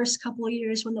 After the first couple of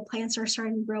years, when the plants are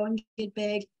starting to grow and get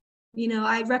big, you know,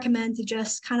 I'd recommend to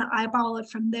just kind of eyeball it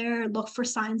from there, look for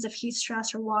signs of heat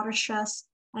stress or water stress,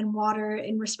 and water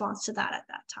in response to that at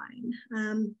that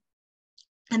time.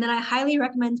 And then I highly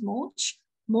recommend mulch.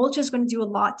 Mulch is going to do a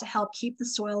lot to help keep the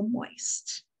soil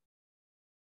moist.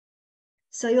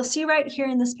 So you'll see right here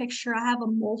in this picture, I have a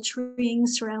mulch ring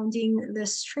surrounding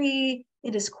this tree.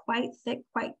 It is quite thick,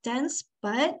 quite dense,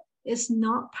 but it's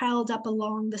not piled up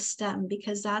along the stem,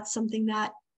 because that's something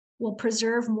that will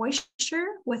preserve moisture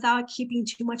without keeping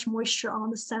too much moisture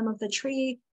on the stem of the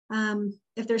tree.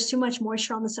 If there's too much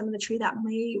moisture on the stem of the tree, that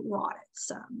may rot it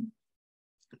some.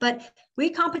 But weed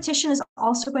competition is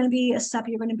also going to be a step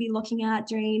you're going to be looking at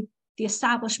during the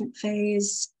establishment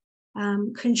phase.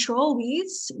 Control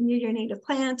weeds near your native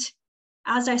plant.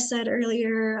 As I said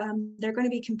earlier, they're going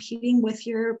to be competing with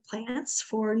your plants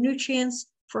for nutrients,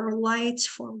 for light,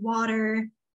 for water.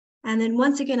 And then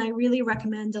once again, I really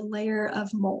recommend a layer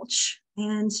of mulch.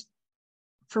 And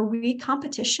for weed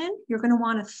competition, you're going to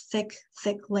want a thick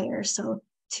layer. So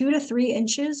 2 to 3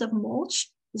 inches of mulch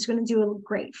is going to do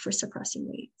great for suppressing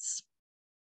weeds.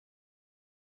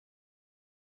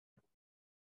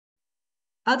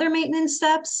 Other maintenance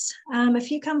steps,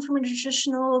 if you come from a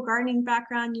traditional gardening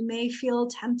background, you may feel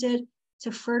tempted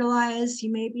to fertilize.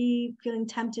 You may be feeling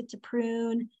tempted to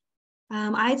prune.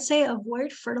 I'd say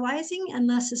avoid fertilizing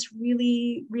unless it's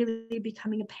really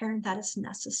becoming apparent that it's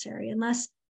necessary.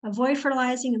 Avoid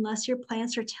fertilizing unless your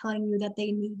plants are telling you that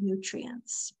they need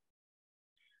nutrients.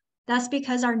 That's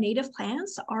because our native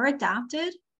plants are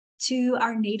adapted to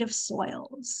our native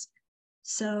soils.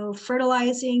 So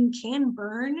fertilizing can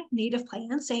burn native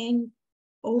plants and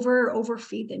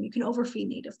overfeed them. You can overfeed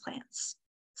native plants.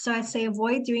 So I'd say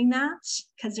avoid doing that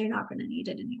because they're not going to need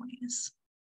it anyways.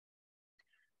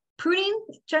 Pruning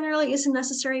generally isn't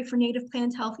necessary for native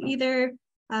plant health either.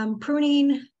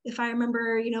 Pruning, if I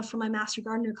remember, from my Master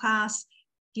Gardener class,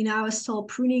 I was told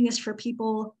pruning is for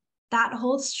people. That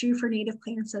holds true for native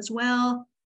plants as well.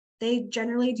 They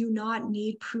generally do not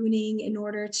need pruning in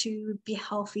order to be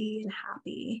healthy and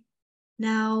happy.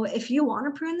 Now, if you want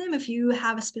to prune them, if you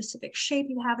have a specific shape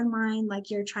you have in mind,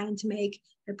 like you're trying to make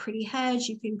a pretty hedge,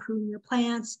 you can prune your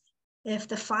plants. If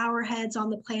the flower heads on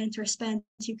the plant are spent,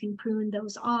 you can prune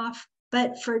those off.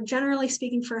 But for generally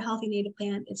speaking, for a healthy native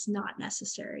plant, it's not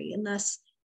necessary unless,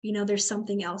 there's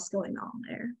something else going on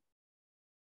there.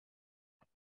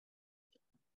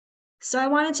 So I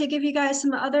wanted to give you guys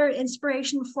some other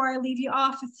inspiration before I leave you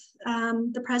off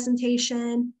with the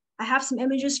presentation. I have some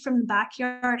images from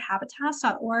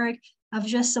backyardhabitats.org of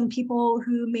just some people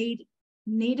who made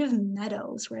native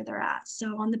meadows where they're at.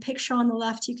 So on the picture on the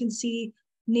left, you can see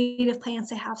native plants.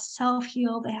 They have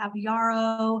self-heal, they have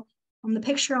yarrow. On the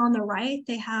picture on the right,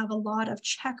 they have a lot of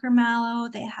checker mallow.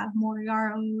 They have more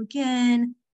yarrow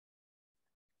again.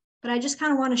 But I just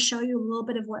kind of want to show you a little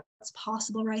bit of what's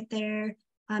possible right there.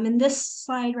 In this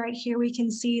slide right here, we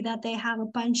can see that they have a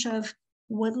bunch of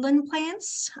woodland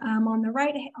plants on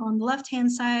the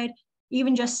left-hand side,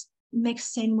 even just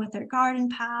mixed in with their garden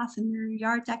path and their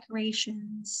yard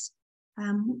decorations.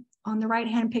 On the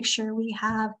right-hand picture, we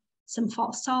have some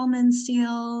false Solomon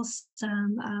seals,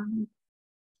 some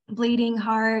bleeding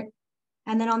heart.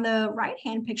 And then on the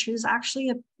right-hand picture is actually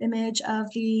an image of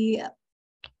the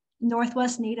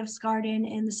Northwest Natives Garden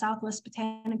in the Southwest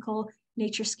Botanical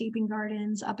NatureScaping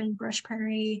Gardens up in Brush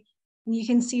Prairie. And you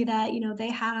can see that,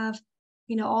 they have,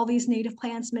 all these native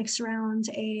plants mixed around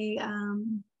a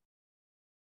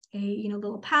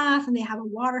little path, and they have a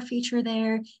water feature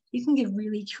there. You can get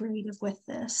really creative with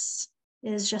this,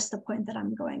 is just the point that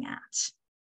I'm going at.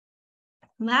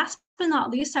 Last but not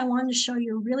least, I wanted to show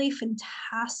you a really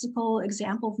fantastical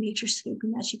example of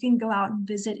NatureScaping that you can go out and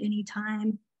visit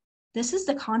anytime. This is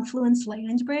the Confluence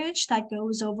Land Bridge that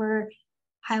goes over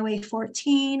Highway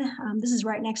 14. This is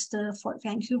right next to Fort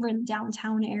Vancouver in the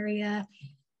downtown area.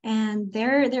 And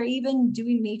they're even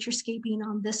doing NatureScaping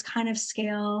on this kind of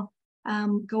scale,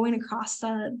 going across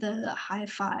the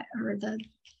High-5 or the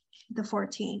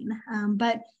 14.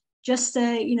 But just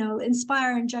to,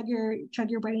 inspire and jug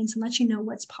your brains and let you know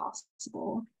what's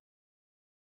possible.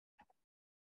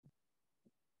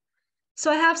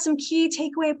 So I have some key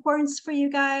takeaway points for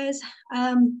you guys.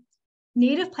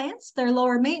 Native plants, they're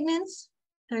lower maintenance,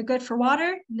 they're good for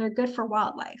water, and they're good for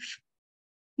wildlife.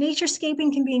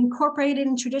 NatureScaping can be incorporated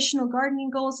in traditional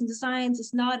gardening goals and designs.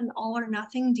 It's not an all or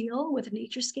nothing deal with a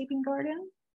NatureScaping garden.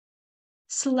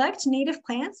 Select native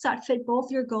plants that fit both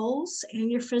your goals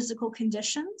and your physical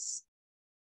conditions.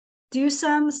 Do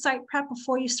some site prep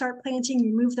before you start planting.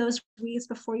 Remove those weeds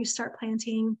before you start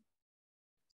planting.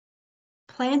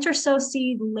 Plant or sow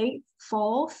seed late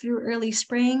fall through early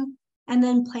spring, and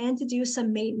then plan to do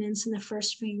some maintenance in the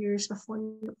first few years before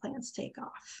your plants take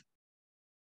off.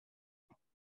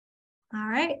 All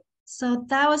right, so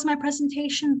that was my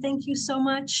presentation. Thank you so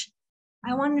much.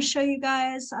 I wanted to show you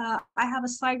guys, I have a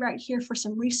slide right here for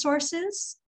some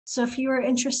resources. So if you are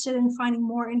interested in finding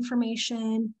more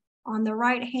information, on the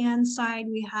right-hand side,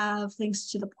 we have links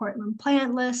to the Portland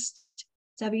Plant List,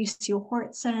 WCO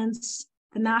HortSense,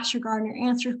 the Master Gardener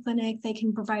Answer Clinic. They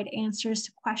can provide answers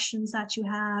to questions that you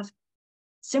have.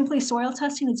 Simply Soil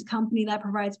Testing is a company that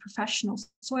provides professional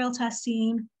soil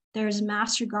testing. There's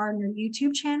Master Gardener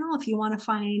YouTube channel if you want to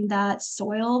find that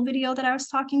soil video that I was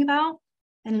talking about.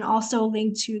 And then also a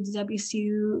link to the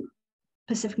WCU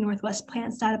Pacific Northwest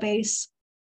Plants Database.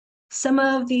 Some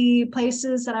of the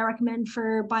places that I recommend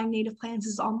for buying native plants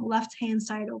is on the left-hand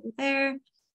side over there.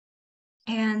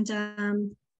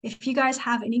 And if you guys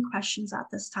have any questions at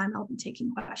this time, I'll be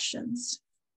taking questions.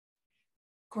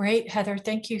 Great, Heather.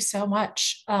 Thank you so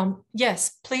much.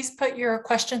 Yes, please put your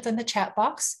questions in the chat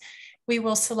box. We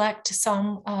will select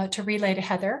some to relay to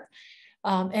Heather.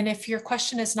 And if your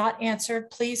question is not answered,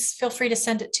 please feel free to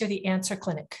send it to the Answer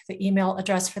Clinic. The email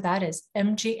address for that is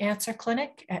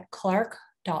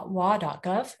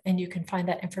mganswerclinic@clark.wa.gov, and you can find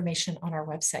that information on our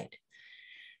website.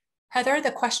 Heather,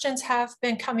 the questions have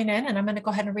been coming in, and I'm going to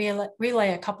go ahead and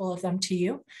relay a couple of them to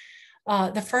you.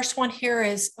 The first one here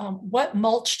is, what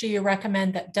mulch do you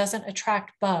recommend that doesn't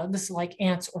attract bugs like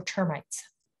ants or termites?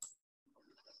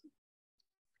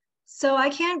 So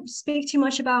I can't speak too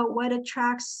much about what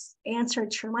attracts ants or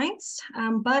termites,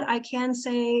 but I can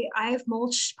say I've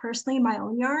mulched personally in my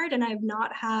own yard, and I've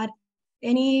not had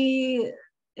any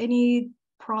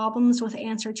problems with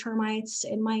ants or termites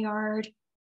in my yard.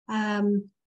 That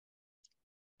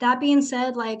being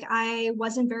said, like, I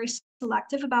wasn't very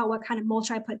selective about what kind of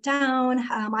mulch I put down.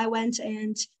 I went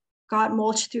and got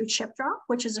mulch through Chip Drop,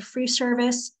 which is a free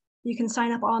service. You can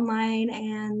sign up online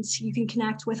and you can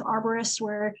connect with arborists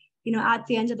where, at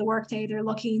the end of the workday, they're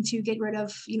looking to get rid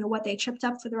of, what they chipped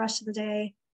up for the rest of the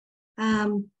day.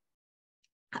 I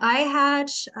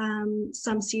had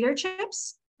some cedar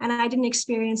chips, and I didn't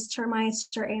experience termites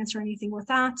or ants or anything with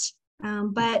that.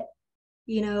 But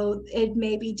it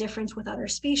may be different with other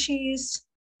species,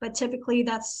 but typically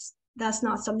that's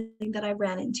not something that I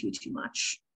ran into too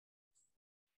much.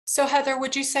 So Heather,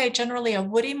 would you say generally a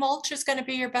woody mulch is going to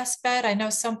be your best bet? I know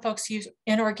some folks use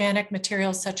inorganic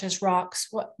materials such as rocks.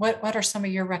 What are some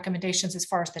of your recommendations as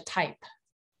far as the type?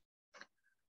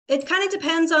 It kind of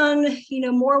depends on,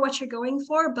 more what you're going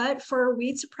for, but for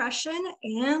weed suppression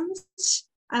and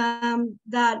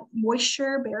that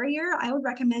moisture barrier, I would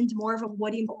recommend more of a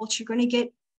woody mulch. You're going to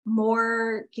get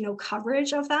more,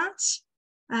 coverage of that.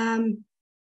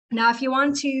 Now, if you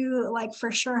want to, like,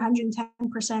 for sure,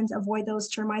 110% avoid those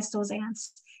termites, those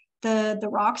ants, the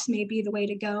rocks may be the way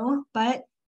to go. But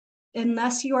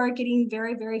unless you are getting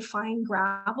very, very fine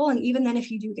gravel, and even then, if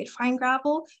you do get fine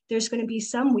gravel, there's going to be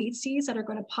some weed seeds that are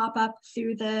going to pop up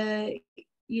through the,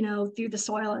 through the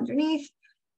soil underneath.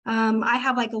 I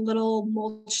have like a little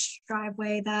mulch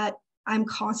driveway that I'm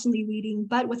constantly weeding,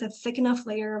 but with a thick enough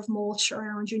layer of mulch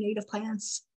around your native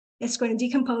plants, it's going to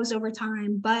decompose over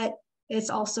time, but it's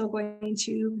also going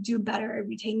to do better at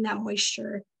retaining that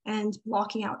moisture and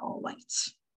blocking out all light.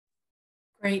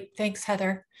 Great, thanks,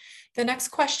 Heather. The next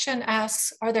question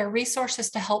asks, are there resources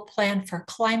to help plan for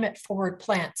climate forward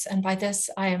plants? And by this,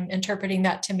 I am interpreting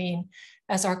that to mean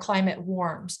as our climate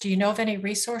warms. Do you know of any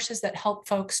resources that help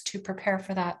folks to prepare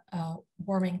for that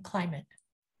warming climate?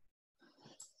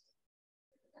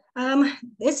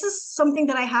 This is something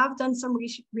that I have done some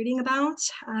reading about,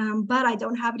 but I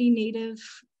don't have any native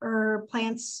or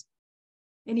plants,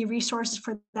 any resources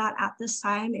for that at this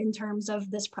time in terms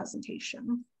of this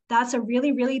presentation. That's a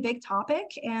really, really big topic,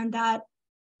 and that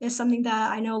is something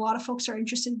that I know a lot of folks are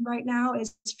interested in right now,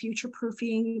 is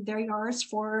future-proofing their yards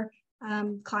for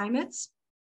climates.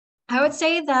 I would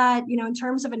say that, in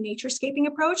terms of a NatureScaping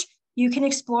approach, you can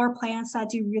explore plants that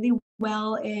do really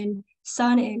well in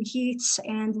sun and heat,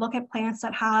 and look at plants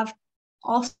that have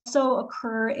also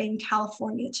occur in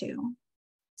California too.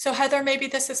 So Heather, maybe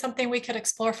this is something we could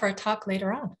explore for a talk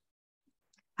later on.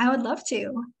 I would love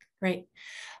to. Great.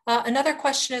 Another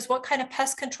question is, what kind of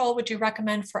pest control would you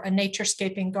recommend for a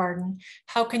NatureScaping garden?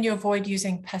 How can you avoid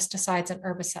using pesticides and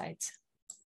herbicides?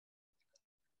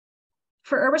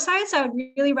 For herbicides, I would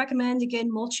really recommend,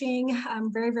 again, mulching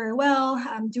very, very well,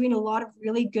 doing a lot of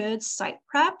really good site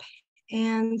prep,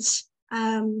 and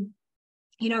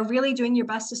really doing your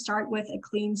best to start with a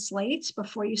clean slate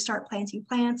before you start planting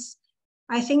plants.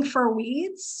 I think for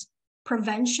weeds,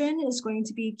 prevention is going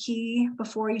to be key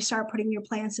before you start putting your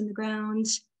plants in the ground.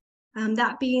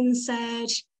 That being said,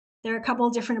 there are a couple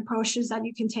of different approaches that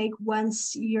you can take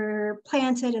once you're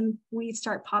planted and weeds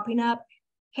start popping up.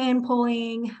 Hand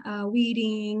pulling,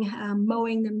 weeding,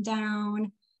 mowing them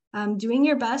down, doing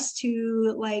your best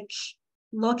to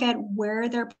look at where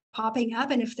they're popping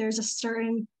up. And if there's a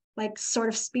certain sort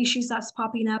of species that's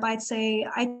popping up, I'd say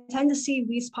I tend to see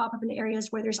weeds pop up in areas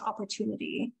where there's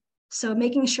opportunity. So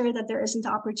making sure that there isn't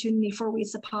opportunity for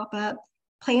weeds to pop up,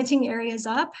 planting areas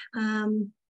up,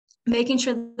 making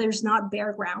sure that there's not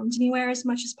bare ground anywhere as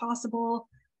much as possible.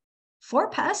 For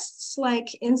pests like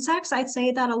insects, I'd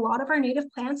say that a lot of our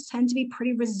native plants tend to be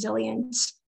pretty resilient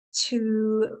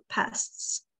to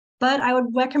pests. But I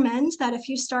would recommend that if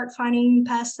you start finding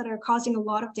pests that are causing a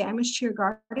lot of damage to your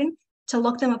garden, to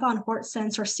look them up on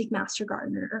HortSense or Seek Master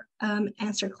Gardener,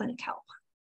 Answer Clinic help.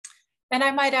 And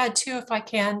I might add too, if I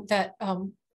can, that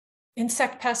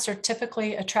insect pests are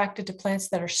typically attracted to plants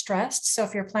that are stressed. So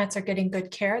if your plants are getting good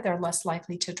care, they're less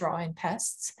likely to draw in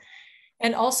pests.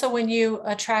 And also when you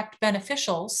attract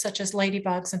beneficials, such as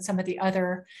ladybugs and some of the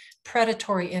other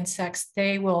predatory insects,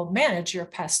 they will manage your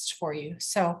pests for you.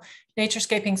 So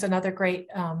NatureScaping is another great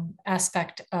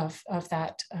aspect of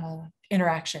that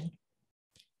interaction.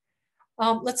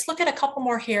 Let's look at a couple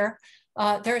more here.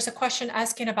 There's a question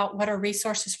asking about what are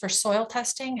resources for soil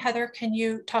testing. Heather, can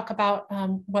you talk about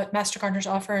what Master Gardeners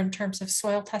offer in terms of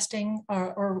soil testing,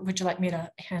 or would you like me to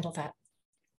handle that?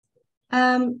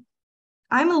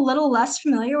 I'm a little less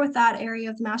familiar with that area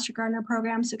of the Master Gardener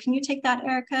program. So can you take that,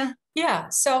 Erica? Yeah,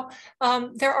 so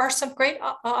there are some great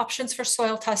options for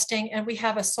soil testing, and we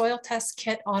have a soil test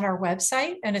kit on our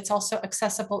website, and it's also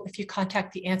accessible if you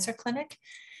contact the Answer Clinic.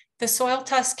 The soil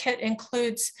test kit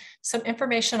includes some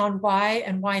information on why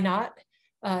and why not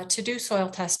to do soil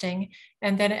testing.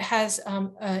 And then it has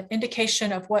an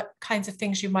indication of what kinds of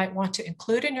things you might want to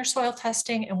include in your soil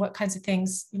testing and what kinds of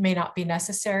things may not be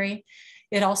necessary.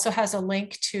 It also has a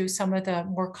link to some of the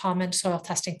more common soil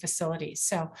testing facilities.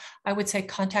 So I would say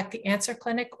contact the Answer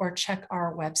Clinic or check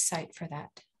our website for that.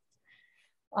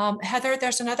 Heather,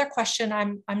 there's another question.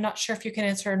 I'm not sure if you can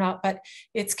answer or not, but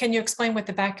it's, can you explain what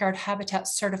the backyard habitat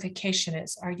certification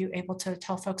is? Are you able to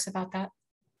tell folks about that?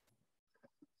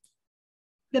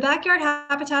 The Backyard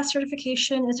Habitat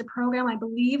Certification is a program, I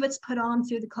believe it's put on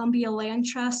through the Columbia Land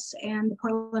Trust and the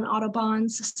Portland Audubon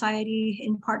Society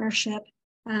in partnership.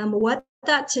 What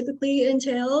that typically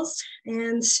entails,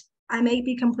 and I may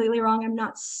be completely wrong, I'm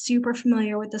not super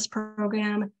familiar with this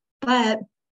program, but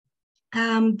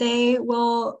they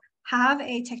will have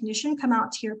a technician come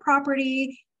out to your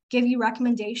property, give you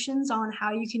recommendations on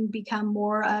how you can become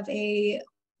more of a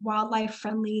wildlife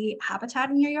friendly habitat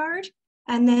in your yard.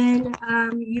 And then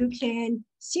you can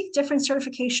seek different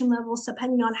certification levels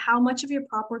depending on how much of your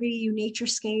property you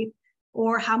NatureScape,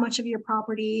 or how much of your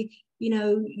property,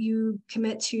 you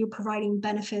commit to providing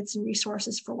benefits and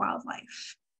resources for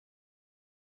wildlife.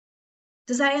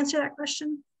 Does that answer that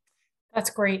question? That's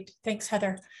great. Thanks,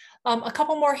 Heather. A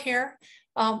couple more here.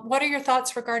 What are your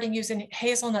thoughts regarding using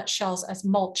hazelnut shells as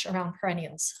mulch around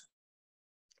perennials?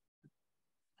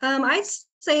 I'd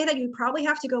say that you probably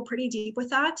have to go pretty deep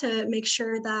with that to make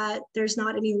sure that there's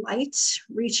not any light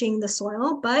reaching the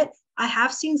soil, but I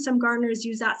have seen some gardeners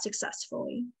use that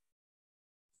successfully.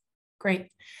 Great.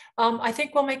 I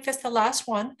think we'll make this the last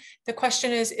one. The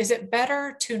question is it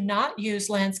better to not use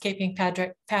landscaping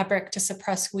fabric to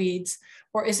suppress weeds,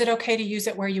 or is it okay to use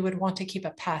it where you would want to keep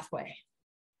a pathway?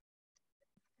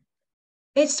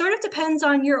 It sort of depends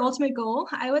on your ultimate goal.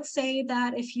 I would say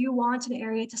that if you want an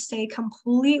area to stay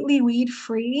completely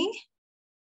weed-free,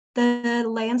 the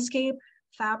landscape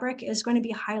fabric is going to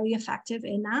be highly effective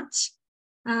in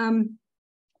that.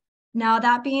 Now,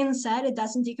 that being said, it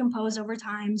doesn't decompose over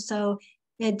time, so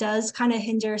it does kind of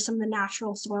hinder some of the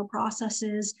natural soil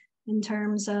processes in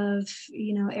terms of,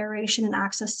 aeration and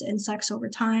access to insects over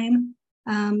time.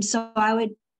 So I would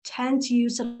tend to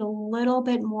use it a little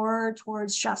bit more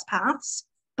towards just paths,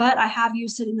 but I have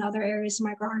used it in other areas of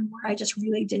my garden where I just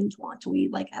really didn't want to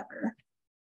weed like ever.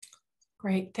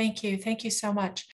 Great, thank you. Thank you so much.